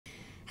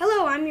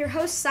I'm your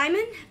host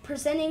Simon,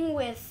 presenting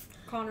with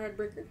Conrad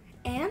Bricker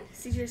and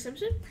CJ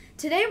Simpson.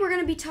 Today we're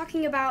going to be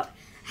talking about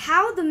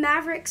how the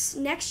Mavericks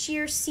next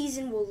year's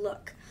season will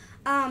look.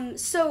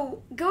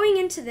 So going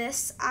into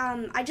this,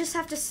 I just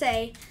have to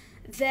say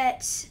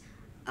that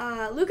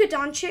Luka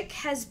Doncic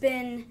has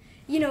been,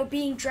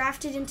 being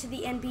drafted into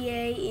the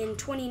NBA in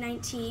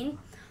 2019,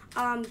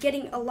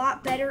 getting a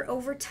lot better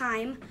over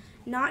time,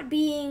 not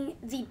being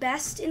the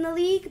best in the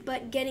league,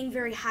 but getting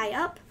very high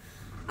up.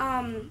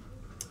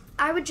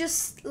 I would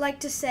just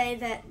like to say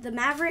that the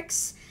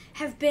Mavericks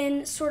have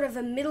been sort of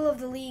a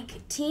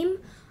middle-of-the-league team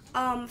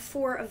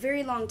for a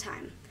very long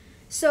time.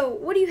 So,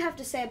 what do you have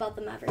to say about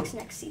the Mavericks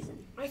next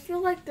season? I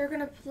feel like they're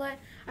gonna play.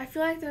 I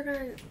feel like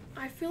they're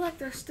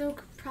still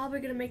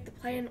probably gonna make the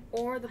play-in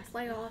or the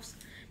playoffs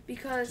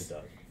because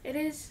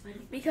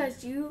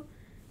you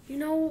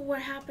know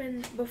what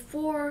happened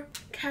before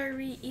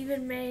Kyrie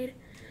even.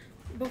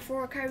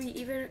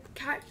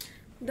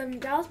 The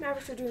Dallas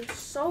Mavericks are doing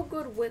so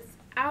good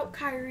without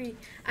Kyrie,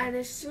 and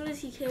as soon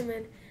as he came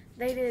in,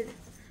 they did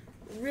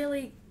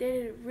really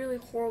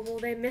horrible.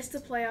 They missed the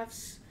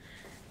playoffs.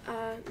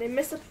 They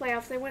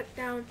went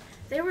down.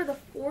 They were the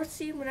 4th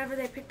seed whenever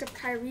they picked up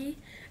Kyrie.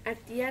 At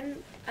the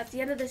end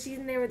of the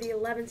season, they were the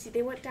 11th seed.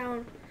 They went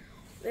down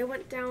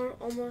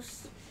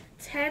almost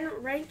 10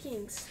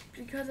 rankings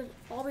because of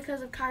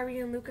Kyrie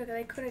and Luka.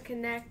 They couldn't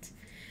connect,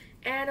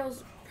 and it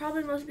was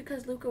probably mostly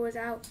because Luka was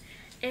out,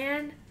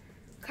 and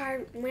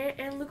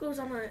Luka was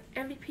on an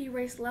MVP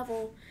race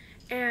level.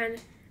 And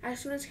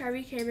as soon as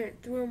Kyrie came in, it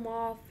threw him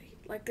off.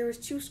 Like, there was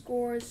 2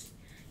 scores.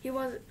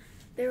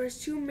 There was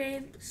 2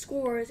 main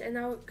scores, and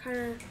that would kind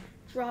of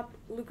drop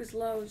Luka's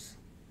lows.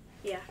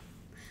 Yeah,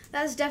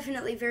 that is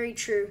definitely very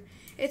true.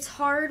 It's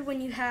hard when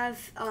you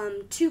have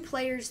 2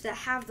 players that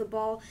have the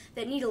ball,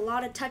 that need a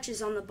lot of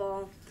touches on the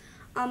ball,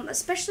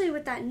 especially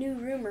with that new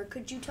rumor.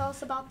 Could you tell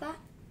us about that?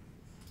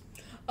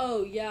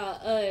 Oh,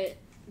 yeah.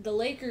 The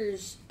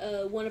Lakers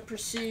want to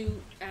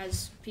pursue,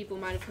 as people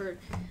might have heard,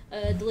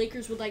 the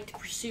Lakers would like to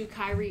pursue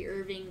Kyrie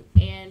Irving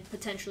and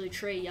potentially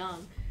Trae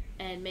Young,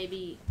 and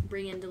maybe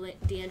bring in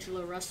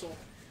D'Angelo Russell.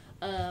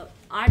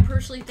 I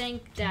personally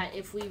think that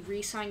if we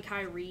re-sign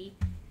Kyrie,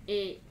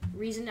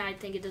 reason I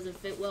think it doesn't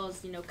fit well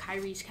is,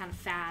 Kyrie's kind of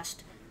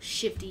fast,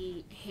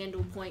 shifty,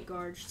 handle point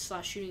guard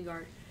 / shooting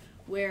guard,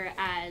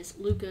 whereas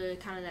Luka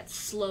kind of that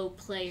slow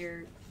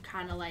player,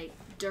 kind of like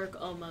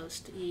Dirk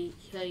almost. He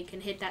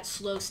can hit that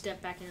slow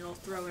step back and it'll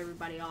throw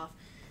everybody off,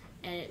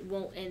 and it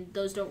won't. And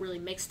those don't really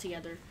mix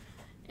together.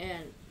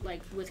 And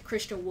like with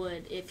Christian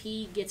Wood, if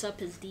he gets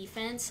up his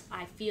defense,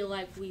 I feel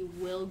like we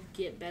will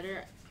get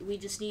better. We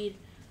just need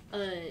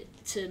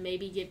to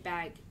maybe get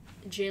back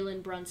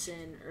Jalen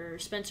Brunson or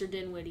Spencer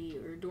Dinwiddie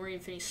or Dorian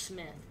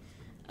Finney-Smith.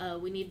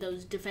 We need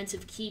those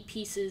defensive key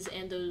pieces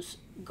and those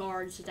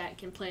guards that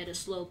can play at a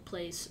slow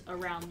pace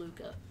around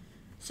Luka.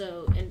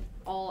 So,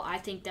 I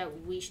think that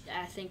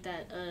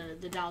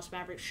the Dallas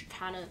Mavericks should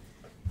kind of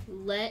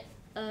let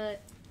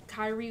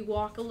Kyrie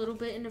walk a little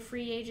bit into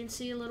free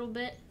agency a little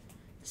bit.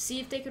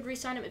 See if they could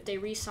re-sign him. If they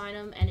re-sign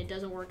him and it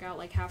doesn't work out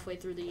like halfway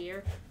through the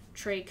year,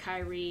 trade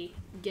Kyrie,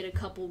 get a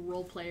couple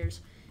role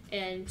players,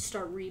 and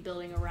start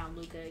rebuilding around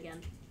Luka again.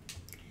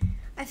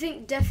 I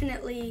think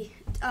definitely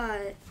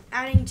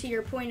adding to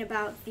your point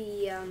about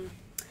the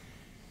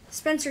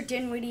Spencer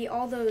Dinwiddie,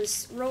 all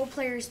those role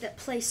players that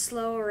play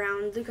slow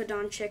around Luka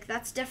Doncic,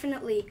 that's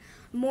definitely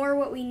more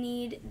what we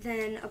need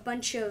than a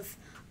bunch of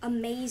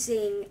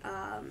amazing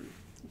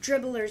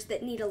dribblers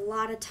that need a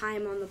lot of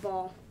time on the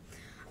ball.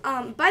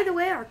 By the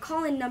way, our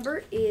call-in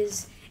number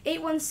is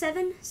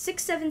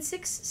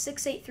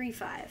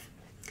 817-676-6835.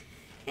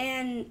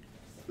 And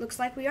looks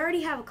like we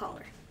already have a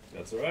caller.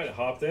 That's all right. I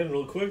hopped in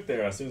real quick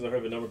there as soon as I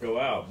heard the number go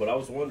out. But I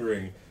was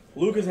wondering,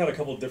 Luka's had a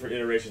couple different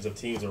iterations of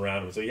teams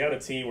around him. So he had a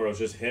team where it was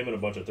just him and a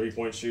bunch of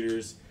three-point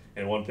shooters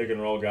and one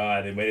pick-and-roll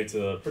guy. They made it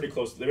to pretty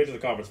close. They made it to the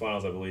conference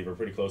finals, I believe, or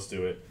pretty close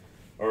to it.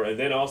 And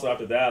then also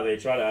after that, they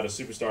tried to add a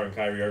superstar in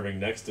Kyrie Irving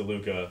next to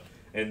Luka.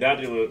 And that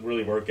didn't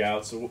really work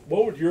out. So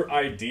what would your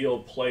ideal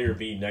player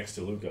be next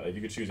to Luka if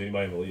you could choose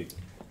anybody in the league?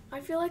 I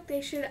feel like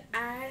they should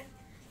add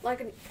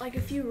like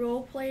a few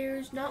role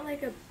players, not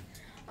like a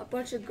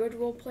bunch of good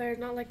role players,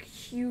 not like a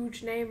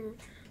huge name,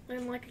 but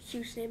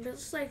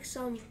just like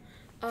some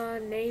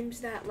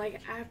names that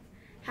like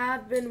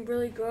have been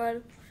really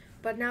good,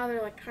 but now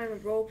they're like kind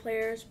of role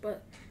players,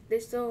 but they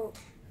still,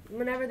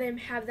 whenever they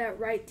have that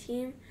right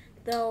team,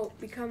 they'll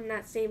become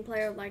that same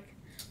player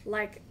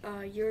like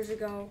years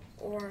ago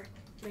or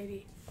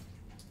maybe.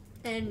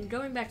 And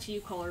going back to you,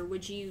 caller,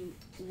 would you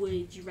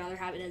rather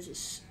have it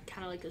as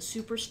kind of like a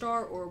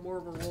superstar or more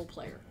of a role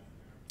player?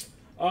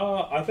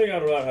 I think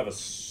I'd rather have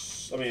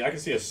I can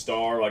see a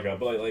star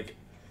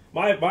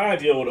my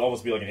ideal would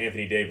almost be like an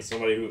Anthony Davis,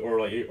 somebody who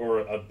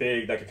or a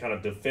big that could kind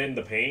of defend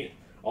the paint,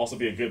 also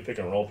be a good pick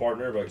and roll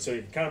partner, but so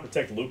you can kind of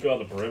protect Luka on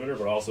the perimeter,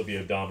 but also be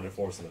a dominant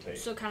force in the paint.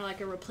 So kind of like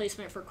a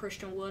replacement for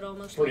Christian Wood,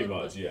 almost. Pretty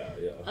much, yeah,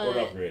 or an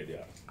upgrade,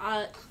 yeah.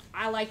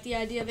 I like the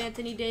idea of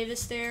Anthony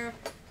Davis there.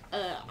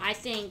 I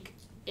think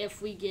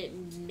if we get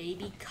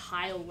maybe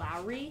Kyle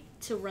Lowry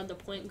to run the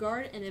point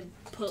guard and then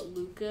put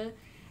Luka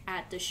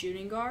at the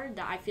shooting guard.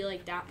 That I feel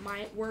like that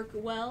might work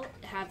well.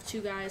 Have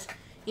two guys,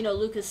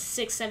 Luka's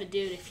 6'7"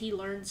 dude. If he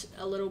learns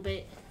a little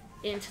bit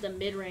into the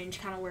mid-range,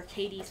 kind of where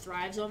KD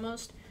thrives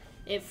almost,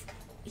 if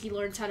he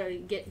learns how to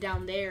get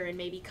down there and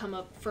maybe come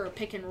up for a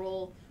pick and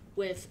roll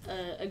with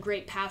a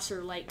great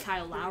passer like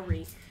Kyle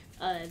Lowry,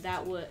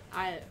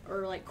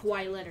 or like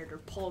Kawhi Leonard or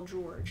Paul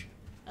George,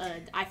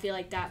 I feel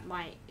like that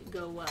might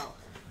go well.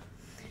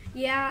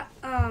 Yeah,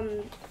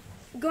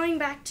 going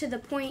back to the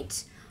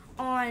point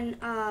on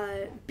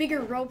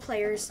bigger role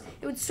players,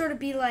 it would sort of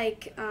be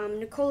like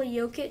Nikola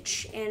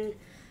Jokic and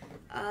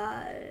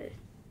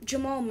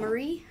Jamal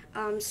Murray,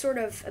 sort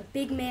of a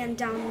big man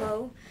down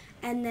low,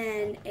 and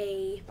then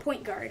a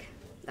point guard.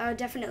 That would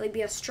definitely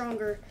be a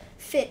stronger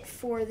fit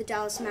for the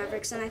Dallas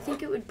Mavericks, and I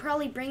think it would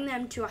probably bring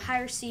them to a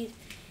higher seed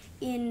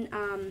in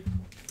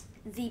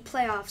the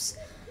playoffs.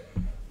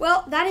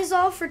 Well, that is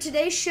all for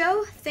today's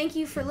show. Thank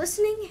you for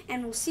listening,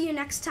 and we'll see you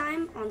next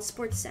time on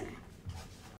SportsCenter.